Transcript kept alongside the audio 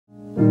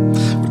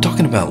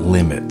about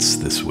limits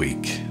this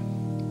week.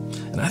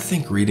 And I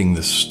think reading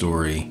this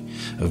story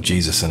of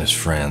Jesus and his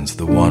friends,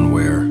 the one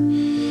where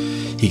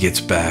he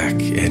gets back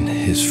and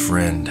his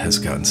friend has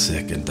gotten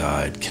sick and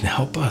died, can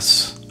help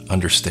us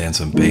understand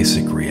some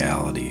basic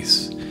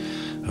realities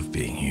of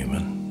being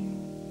human.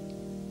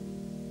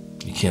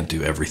 You can't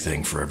do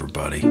everything for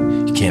everybody.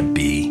 You can't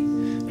be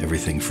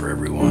everything for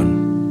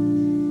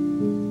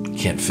everyone. You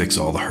can't fix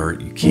all the hurt.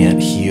 You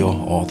can't heal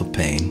all the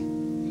pain.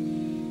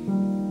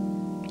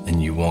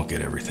 And you won't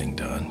get everything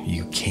done.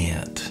 You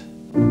can't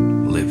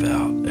live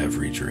out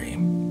every dream.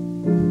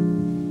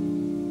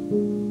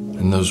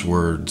 And those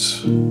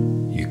words,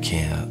 you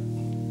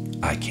can't,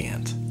 I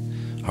can't,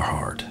 are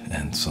hard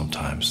and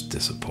sometimes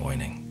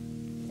disappointing.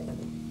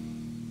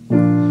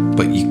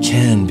 But you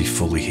can be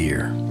fully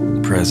here,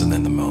 present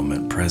in the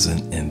moment,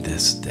 present in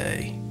this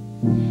day,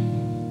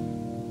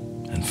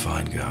 and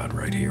find God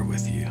right here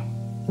with you.